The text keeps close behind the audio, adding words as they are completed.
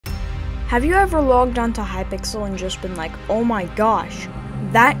Have you ever logged onto Hypixel and just been like, oh my gosh,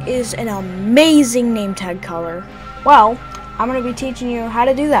 that is an amazing name tag color? Well, I'm going to be teaching you how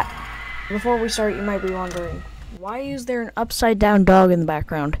to do that. Before we start, you might be wondering, why is there an upside down dog in the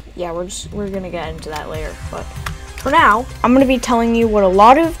background? Yeah, we're going to get into that later, but for now, I'm going to be telling you what a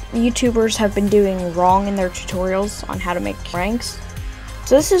lot of YouTubers have been doing wrong in their tutorials on how to make ranks.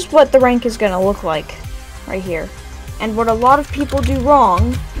 So this is what the rank is going to look like right here. And what a lot of people do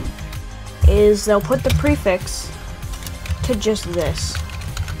wrong is they'll put the prefix to just this.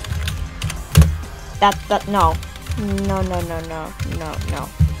 No.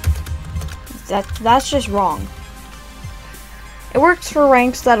 That's just wrong. It works for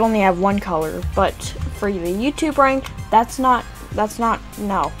ranks that only have one color, but for the YouTube rank, that's not,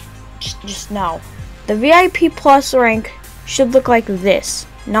 no. Just no. The VIP Plus rank should look like this,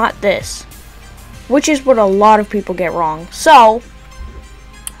 not this. Which is what a lot of people get wrong. So,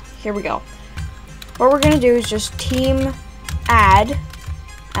 here we go. What we're going to do is just team add,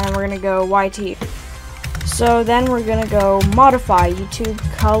 and then we're going to go YT. So then we're going to go modify YouTube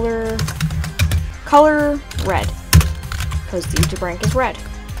color red, because the YouTube rank is red.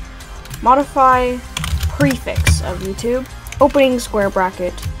 Modify prefix of YouTube, opening square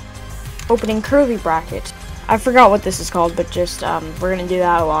bracket, opening curly bracket. I forgot what this is called, but just we're going to do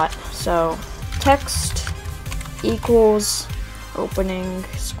that a lot. So text equals opening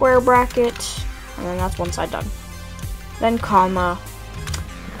square bracket, and then that's one side done. Then comma,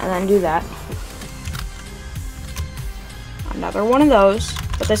 and then do that. Another one of those,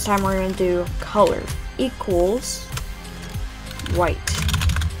 but this time we're going to do color equals white.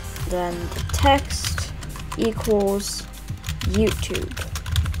 Then the text equals YouTube.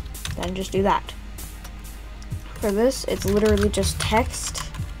 Then just do that. For this, it's literally just text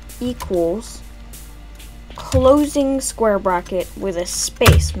equals closing square bracket with a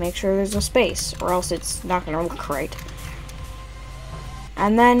space. Make sure there's a space, or else it's not going to look right.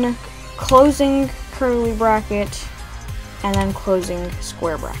 And then closing curly bracket, and then closing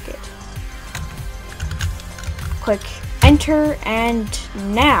square bracket. Click enter, and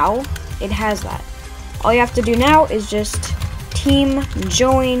now it has that. All you have to do now is just team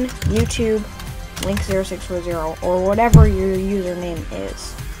join YouTube LinkTRC or whatever your username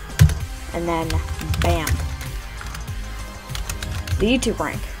is. And then bam. The YouTube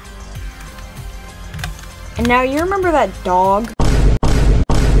rank. And now you remember that dog?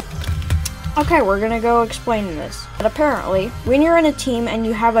 Okay, we're gonna go explain this. But apparently, when you're in a team and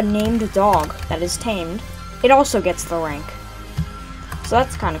you have a named dog that is tamed, it also gets the rank. So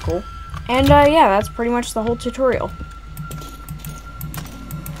that's kind of cool. And yeah, that's pretty much the whole tutorial.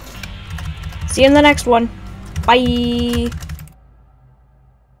 See you in the next one. Bye!